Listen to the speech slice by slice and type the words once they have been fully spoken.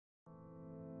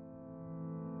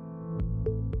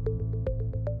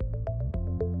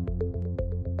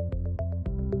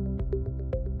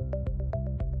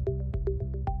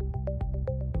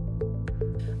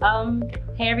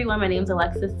Hey everyone, my name is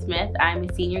Alexis Smith. I'm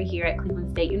a senior here at Cleveland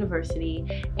State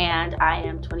University, and I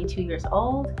am 22 years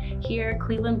old, here,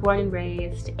 Cleveland born and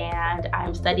raised, and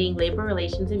I'm studying labor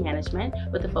relations and management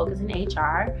with a focus in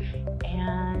HR,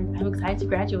 and I'm excited to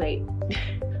graduate.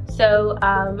 So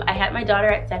I had my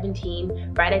daughter at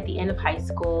 17, right at the end of high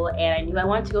school, and I knew I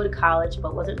wanted to go to college,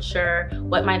 but wasn't sure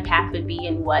what my path would be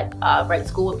and what right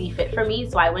school would be fit for me.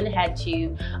 So I went ahead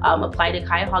to apply to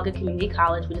Cuyahoga Community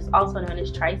College, which is also known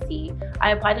as Tri-C.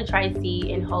 I applied to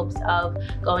Tri-C in hopes of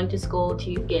going to school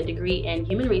to get a degree in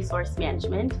human resource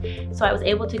management. So I was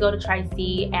able to go to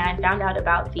Tri-C, and I found out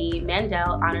about the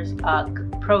Mandel Honors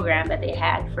program that they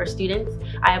had for students.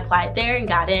 I applied there and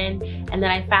got in, and then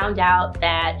I found out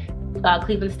that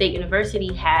Cleveland State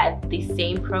University had the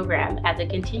same program as a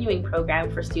continuing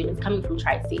program for students coming from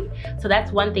Tri-C. So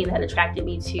that's one thing that attracted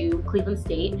me to Cleveland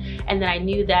State. And then I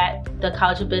knew that the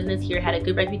College of Business here had a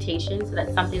good reputation, so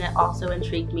that's something that also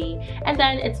intrigued me. And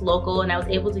then it's local, and I was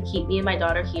able to keep me and my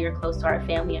daughter here close to our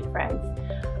family and friends.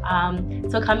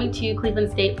 So coming to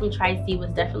Cleveland State from Tri-C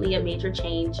was definitely a major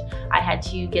change. I had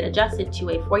to get adjusted to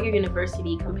a four-year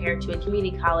university compared to a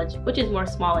community college, which is more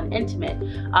small and intimate.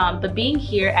 But being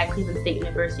here at Cleveland State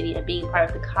University and being part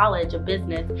of the College of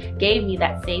Business gave me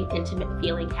that same intimate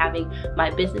feeling, having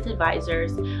my business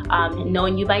advisors, and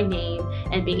knowing you by name,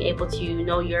 and being able to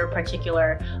know your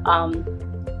particular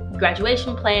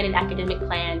graduation plan and academic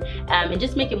plan, and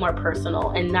just make it more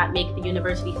personal and not make the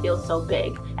university feel so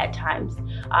big at times.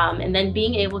 And then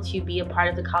being able to be a part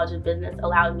of the College of Business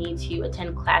allowed me to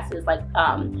attend classes like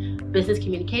business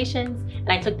communications, and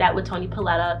I took that with Tony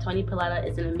Paletta. Tony Paletta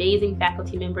is an amazing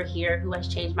faculty member here who has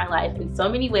changed my life in so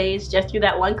many ways just through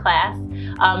that one class.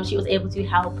 She was able to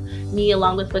help me,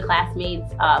 along with the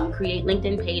classmates, create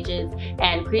LinkedIn pages,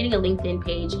 and creating a LinkedIn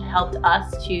page helped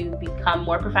us to become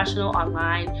more professional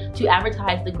online, to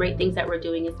advertise the great things that we're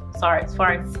doing as far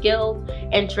as skills,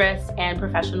 interests, and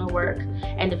professional work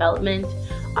and development.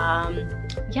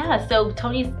 Yeah, so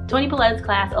Tony Paletta's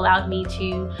class allowed me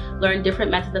to learn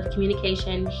different methods of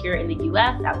communication here in the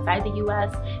US, outside the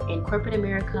US, in corporate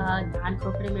America,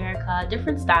 non-corporate America,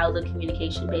 different styles of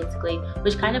communication basically,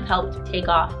 which kind of helped take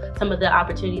off some of the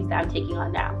opportunities that I'm taking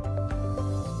on now.